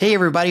Hey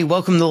everybody,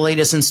 welcome to the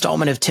latest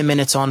installment of 10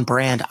 Minutes on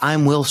Brand.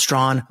 I'm Will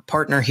Strawn,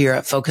 partner here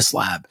at Focus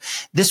Lab.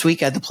 This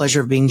week I had the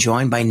pleasure of being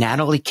joined by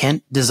Natalie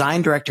Kent,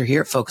 design director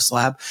here at Focus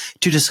Lab,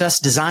 to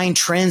discuss design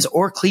trends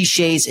or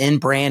cliches in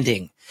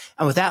branding.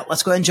 And with that,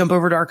 let's go ahead and jump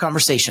over to our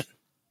conversation.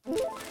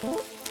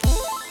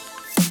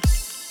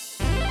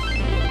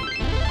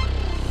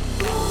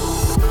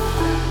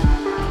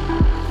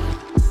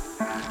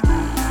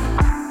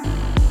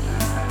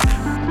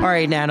 All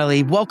right,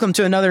 Natalie, welcome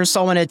to another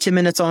installment of 10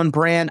 Minutes on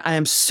Brand. I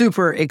am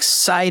super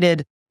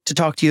excited to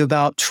talk to you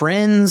about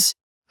trends,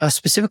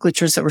 specifically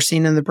trends that we're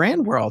seeing in the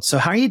brand world. So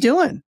how are you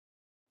doing?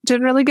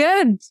 Doing really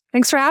good.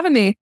 Thanks for having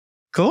me.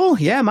 Cool.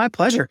 Yeah, my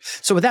pleasure.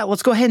 So with that,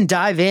 let's go ahead and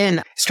dive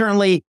in. It's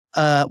currently,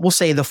 we'll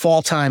say the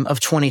fall time of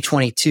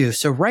 2022.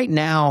 So right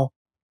now,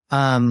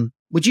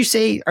 would you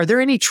say, are there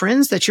any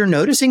trends that you're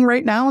noticing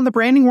right now in the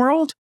branding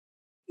world?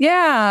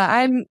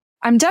 Yeah,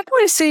 I'm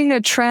definitely seeing a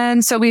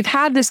trend. So we've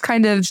had this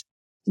kind of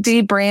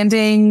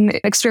de-branding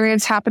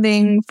experience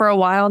happening for a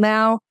while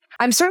now.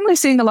 I'm certainly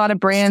seeing a lot of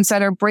brands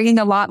that are bringing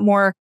a lot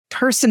more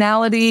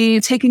personality,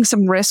 taking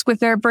some risk with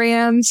their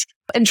brands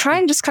and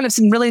trying just kind of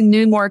some really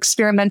new, more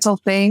experimental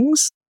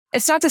things.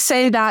 It's not to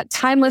say that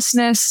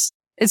timelessness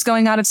is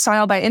going out of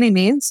style by any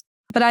means,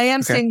 but I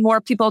am seeing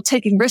more people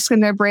taking risk in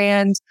their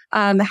brand,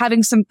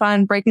 having some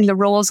fun, breaking the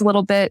rules a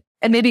little bit,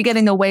 and maybe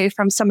getting away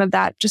from some of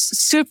that just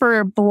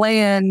super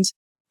bland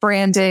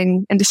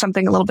branding into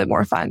something a little bit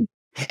more fun.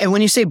 And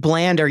when you say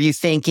bland, are you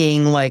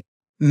thinking like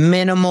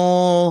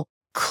minimal,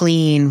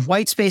 clean,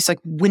 white space? Like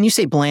when you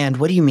say bland,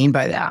 what do you mean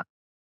by that?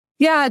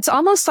 Yeah, it's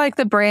almost like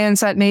the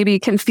brands that maybe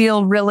can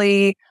feel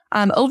really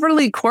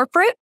overly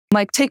corporate,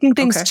 like taking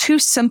things too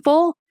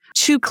simple,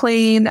 too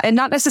clean, and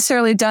not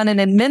necessarily done in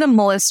a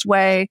minimalist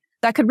way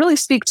that could really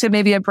speak to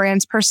maybe a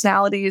brand's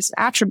personalities,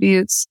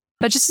 attributes,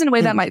 but just in a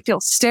way that might feel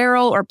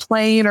sterile or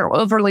plain or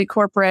overly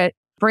corporate.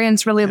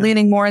 Brands really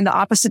leaning more in the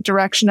opposite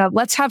direction of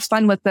let's have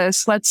fun with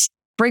this. Let's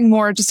bring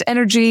more just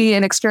energy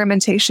and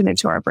experimentation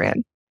into our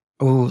brand.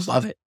 Oh,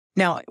 love it.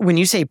 Now, when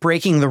you say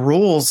breaking the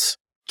rules,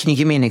 can you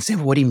give me an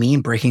example? What do you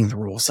mean breaking the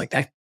rules? Like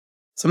that,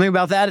 something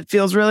about that, it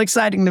feels really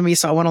exciting to me.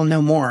 So I want to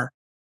know more.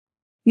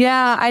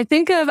 Yeah, I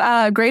think of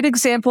a great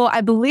example. I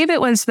believe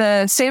it was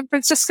the San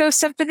Francisco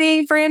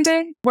Symphony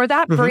branding, where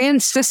that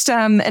brand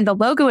system and the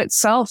logo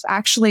itself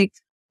actually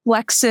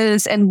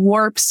flexes and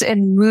warps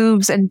and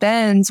moves and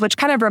bends, which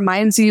kind of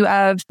reminds you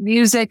of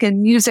music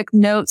and music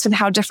notes and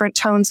how different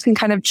tones can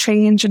kind of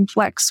change and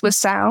flex with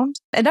sound.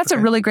 And that's a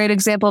really great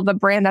example of a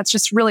brand that's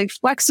just really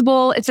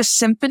flexible. It's a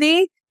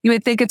symphony. You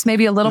would think it's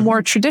maybe a little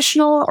more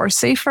traditional or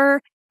safer.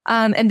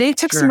 And they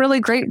took some really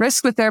great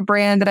risks with their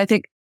brand that I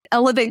think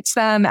elevates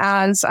them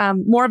as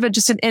more of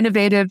just an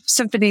innovative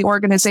symphony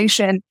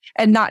organization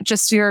and not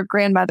just your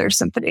grandmother's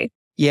symphony.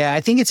 Yeah,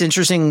 I think it's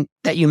interesting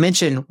that you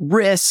mentioned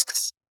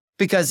risks.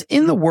 Because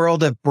in the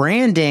world of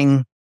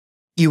branding,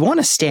 you want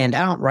to stand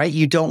out, right?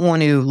 You don't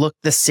want to look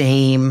the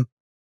same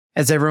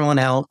as everyone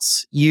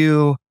else.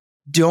 You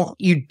don't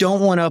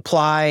want to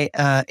apply,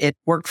 it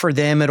worked for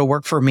them, it'll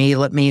work for me.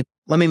 Let me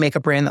make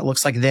a brand that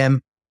looks like them.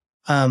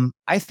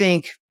 I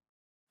think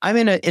I'm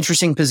in an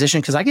interesting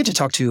position because I get to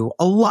talk to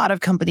a lot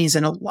of companies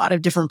in a lot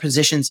of different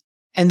positions.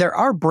 And there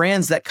are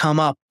brands that come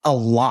up a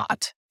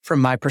lot from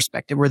my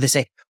perspective where they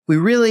say, we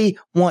really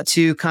want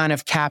to kind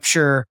of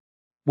capture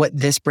what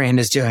this brand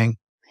is doing.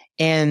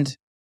 And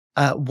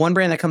one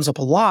brand that comes up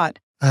a lot,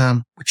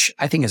 which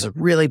I think is a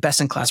really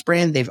best-in-class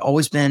brand, they've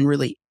always been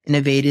really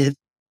innovative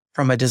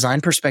from a design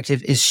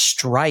perspective, is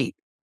Stripe.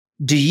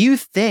 Do you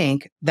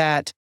think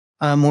that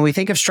when we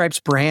think of Stripe's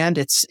brand,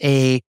 it's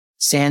a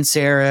sans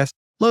serif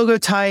logo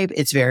type,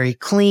 it's very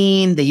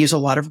clean, they use a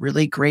lot of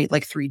really great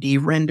like 3D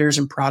renders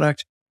and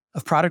product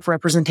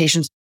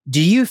representations.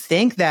 Do you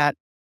think that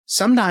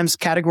sometimes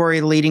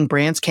category-leading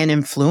brands can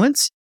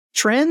influence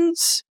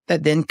trends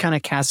that then kind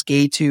of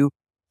cascade to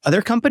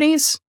other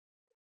companies?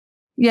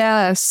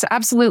 Yes,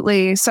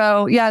 absolutely.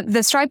 So yeah,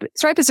 the Stripe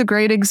is a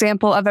great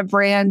example of a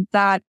brand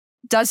that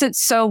does it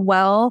so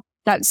well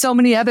that so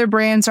many other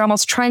brands are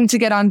almost trying to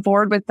get on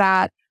board with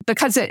that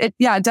because it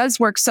does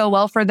work so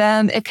well for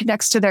them. It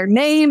connects to their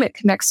name. It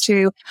connects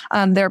to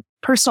their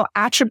personal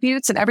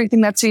attributes and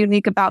everything that's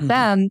unique about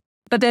them.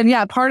 But then,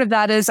 part of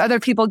that is other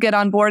people get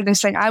on board and they're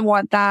saying, I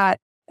want that,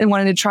 and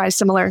wanting to try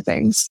similar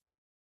things.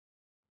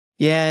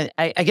 Yeah,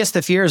 I guess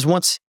the fear is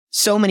once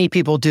so many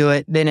people do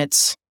it, then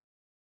it's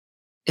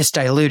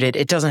diluted.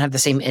 It doesn't have the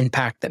same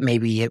impact that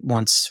maybe it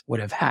once would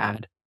have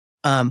had.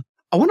 I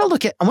want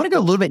to go a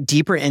little bit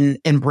deeper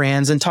in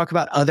brands and talk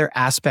about other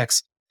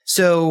aspects.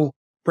 So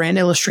brand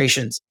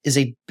illustrations is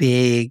a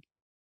big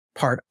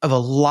part of a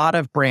lot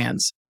of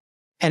brands.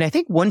 And I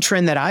think one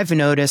trend that I've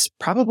noticed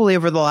probably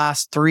over the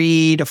last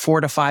 3 to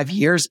 4 to 5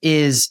 years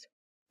is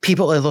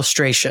people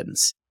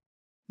illustrations.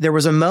 There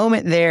was a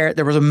moment there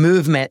was a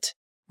movement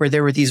where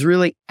there were these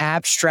really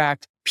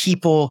abstract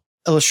people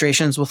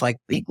illustrations with like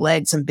big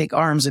legs and big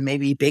arms and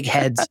maybe big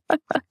heads.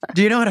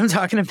 Do you know what I'm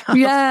talking about?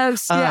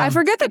 Yes. Yeah. I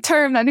forget the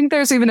term. I think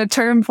there's even a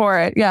term for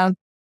it. Yeah.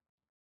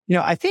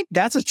 I think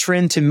that's a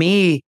trend to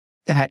me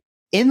that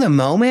in the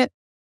moment,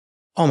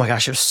 Oh my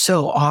gosh, it was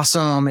so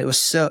awesome.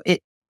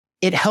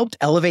 It helped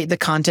elevate the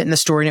content and the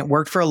story, and it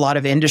worked for a lot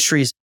of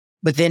industries,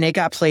 but then it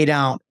got played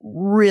out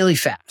really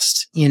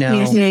fast,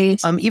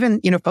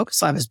 even,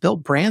 Focus Lab has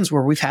built brands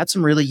where we've had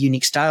some really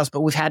unique styles,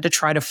 but we've had to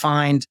try to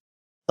find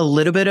a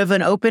little bit of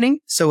an opening.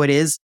 So it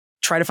is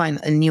try to find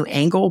a new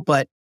angle.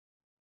 But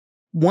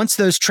once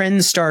those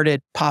trends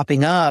started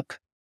popping up,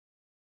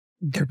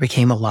 there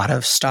became a lot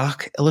of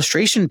stock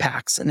illustration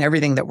packs and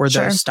everything that were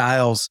those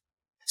styles.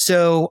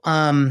 So,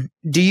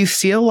 do you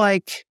feel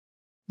like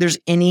there's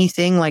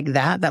anything like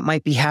that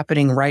might be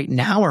happening right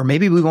now, or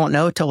maybe we won't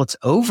know till it's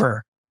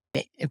over?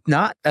 If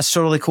not, that's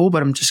totally cool.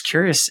 But I'm just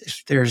curious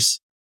if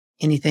there's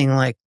anything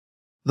like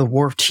the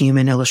Warped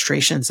Human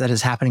illustrations that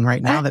is happening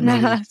right now that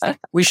maybe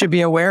we should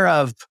be aware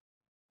of.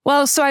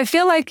 Well, so I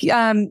feel like,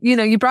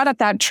 you brought up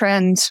that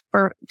trend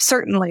for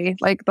certainly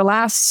like the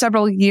last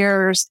several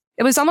years.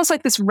 It was almost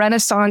like this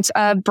renaissance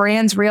of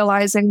brands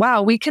realizing,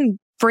 wow, we can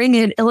bring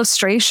in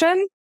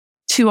illustration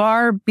to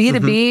our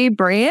B2B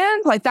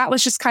brand. Like that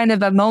was just kind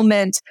of a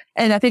moment.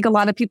 And I think a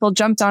lot of people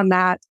jumped on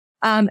that.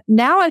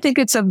 Now I think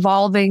it's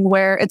evolving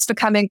where it's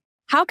becoming,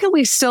 how can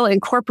we still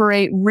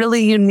incorporate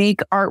really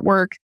unique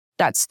artwork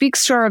that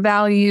speaks to our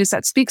values,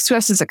 that speaks to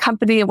us as a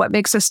company and what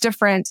makes us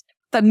different?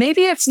 But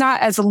maybe it's not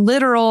as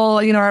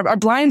literal, our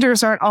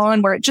blinders aren't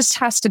on where it just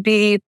has to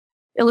be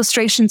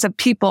illustrations of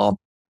people.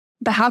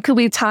 But how can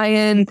we tie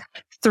in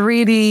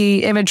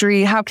 3D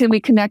imagery? How can we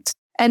connect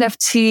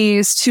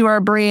NFTs to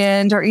our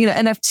brand or,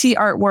 NFT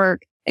artwork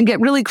and get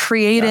really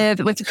creative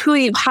with who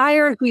you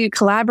hire, who you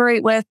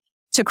collaborate with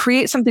to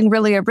create something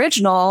really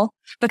original?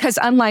 Because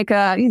unlike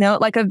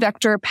like a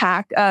vector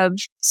pack of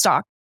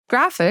stock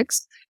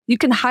graphics, you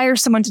can hire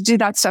someone to do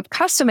that stuff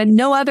custom and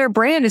no other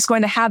brand is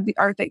going to have the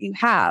art that you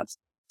have.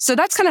 So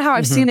that's kind of how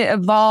I've seen it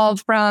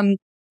evolve from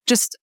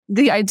just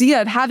the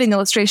idea of having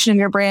illustration in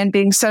your brand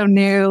being so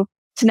new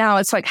to now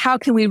it's like, how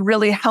can we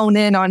really hone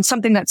in on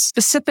something that's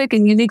specific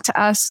and unique to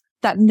us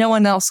that no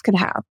one else could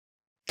have?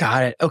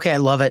 Got it. Okay. I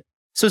love it.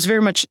 So it's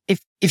very much,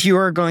 if you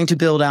are going to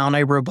build out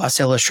a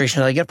robust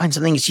illustration, you got to find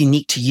something that's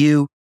unique to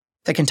you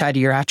that can tie to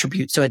your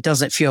attributes. So it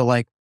doesn't feel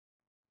like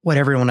what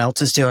everyone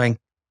else is doing.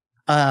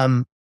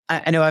 I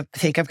know I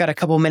think I've got a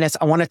couple of minutes.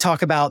 I want to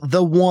talk about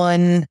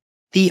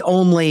the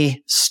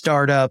only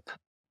startup,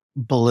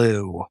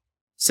 Blue.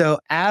 So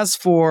as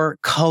for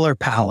color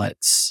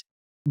palettes,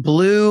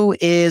 blue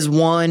is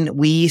one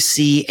we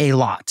see a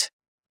lot.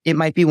 It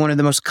might be one of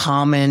the most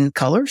common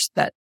colors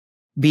that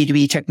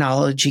B2B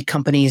technology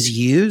companies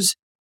use.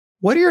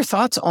 What are your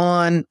thoughts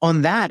on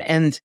that?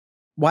 And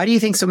why do you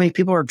think so many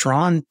people are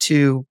drawn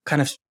to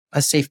kind of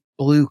a safe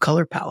blue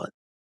color palette?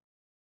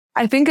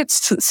 I think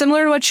it's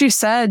similar to what you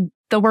said,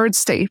 the word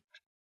safe.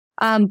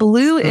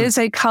 Blue is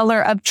a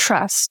color of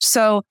trust.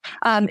 So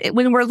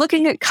when we're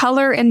looking at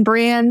color in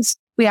brands,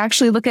 we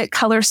actually look at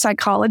color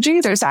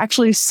psychology. There's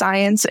actually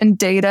science and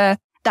data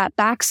that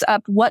backs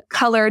up what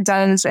color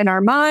does in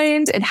our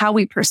mind and how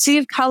we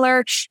perceive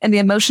color and the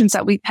emotions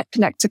that we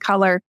connect to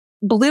color.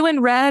 Blue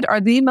and red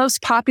are the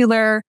most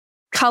popular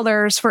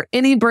colors for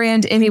any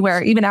brand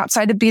anywhere, even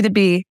outside of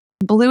B2B.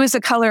 Blue is a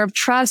color of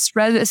trust.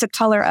 Red is a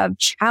color of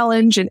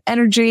challenge and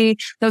energy.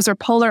 Those are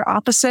polar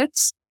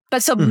opposites.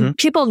 But so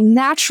people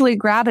naturally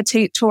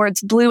gravitate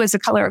towards blue as a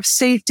color of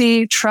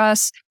safety,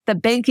 trust. The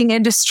banking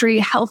industry,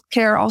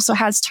 healthcare also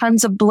has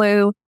tons of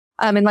blue.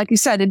 And like you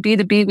said, in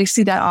B2B, we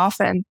see that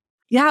often.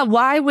 Yeah.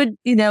 Why would,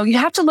 you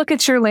have to look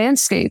at your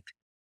landscape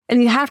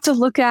and you have to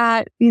look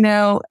at,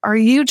 are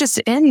you just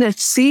in the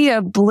sea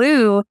of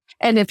blue?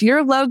 And if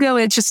your logo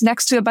is just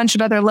next to a bunch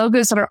of other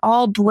logos that are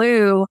all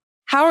blue,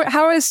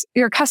 how is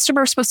your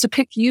customer supposed to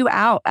pick you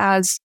out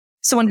as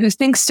someone who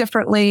thinks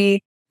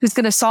differently, who's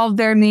going to solve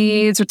their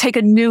needs or take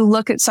a new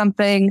look at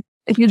something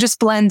if you just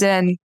blend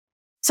in?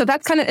 So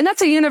that's and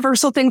that's a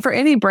universal thing for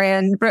any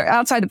brand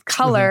outside of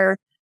color,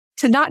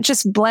 to not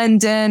just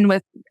blend in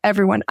with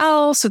everyone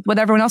else, with what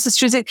everyone else is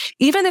choosing,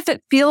 even if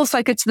it feels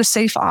like it's the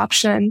safe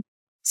option.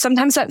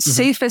 Sometimes that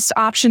safest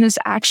option is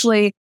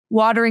actually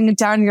watering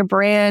down your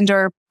brand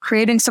or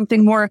creating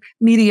something more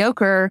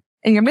mediocre.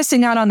 And you're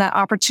missing out on that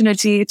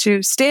opportunity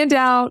to stand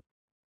out,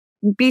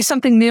 be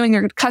something new in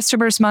your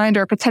customer's mind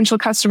or potential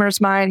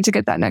customer's mind to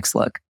get that next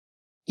look.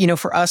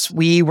 For us,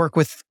 we work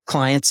with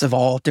clients of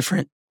all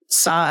different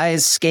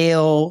size,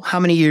 scale, how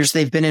many years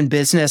they've been in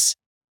business.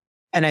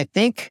 And I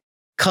think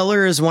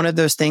color is one of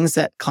those things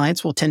that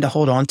clients will tend to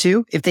hold on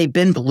to. If they've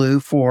been blue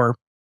for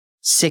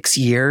 6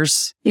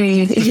 years,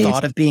 the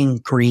thought of being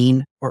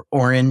green or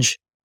orange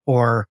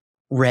or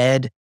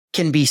red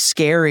can be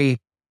scary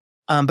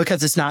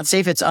because it's not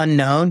safe. It's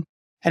unknown.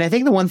 And I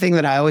think the one thing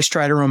that I always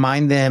try to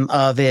remind them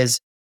of is,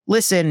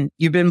 listen,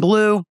 you've been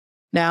blue.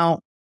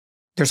 Now,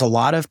 there's a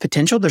lot of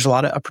potential. There's a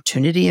lot of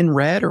opportunity in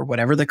red or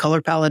whatever the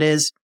color palette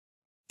is.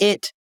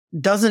 It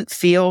doesn't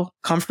feel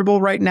comfortable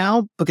right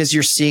now because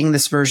you're seeing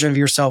this version of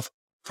yourself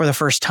for the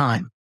first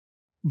time.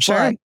 Sure.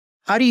 But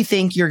how do you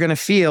think you're going to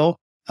feel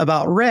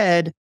about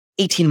red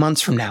 18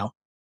 months from now?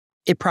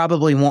 It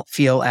probably won't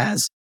feel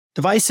as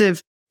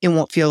divisive. It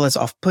won't feel as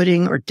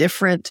off-putting or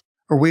different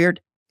or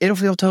weird. it'll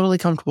feel totally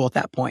comfortable at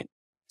that point.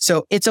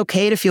 So it's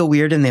okay to feel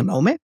weird in the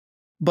moment,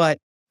 but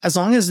as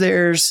long as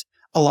there's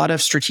a lot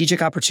of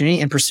strategic opportunity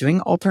in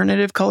pursuing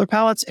alternative color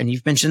palettes, and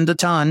you've mentioned a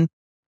ton,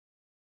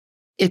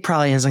 it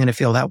probably isn't going to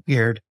feel that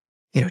weird,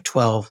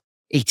 12,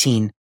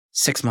 18,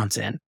 6 months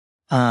in.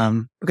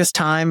 Because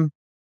time,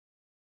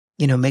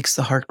 makes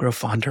the heart grow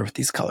fonder with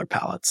these color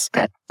palettes.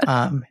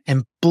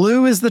 And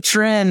blue is the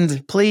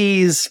trend.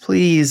 Please,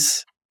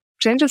 please.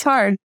 Change is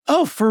hard.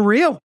 Oh, for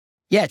real.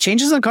 Yeah,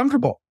 change is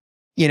uncomfortable.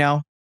 You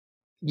know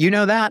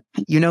that.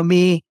 You know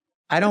me.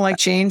 I don't like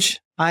change.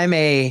 I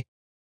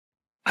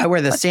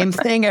wear the same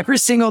thing every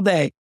single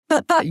day.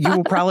 You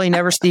will probably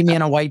never see me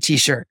in a white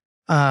t-shirt.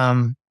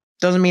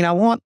 Doesn't mean I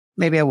won't.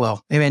 Maybe I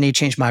will. Maybe I need to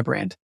change my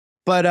brand.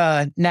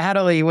 But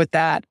Natalie, with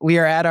that, we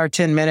are at our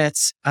 10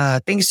 minutes.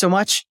 Thank you so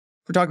much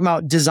for talking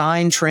about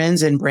design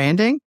trends and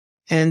branding.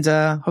 And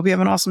hope you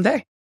have an awesome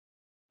day.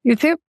 You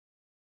too.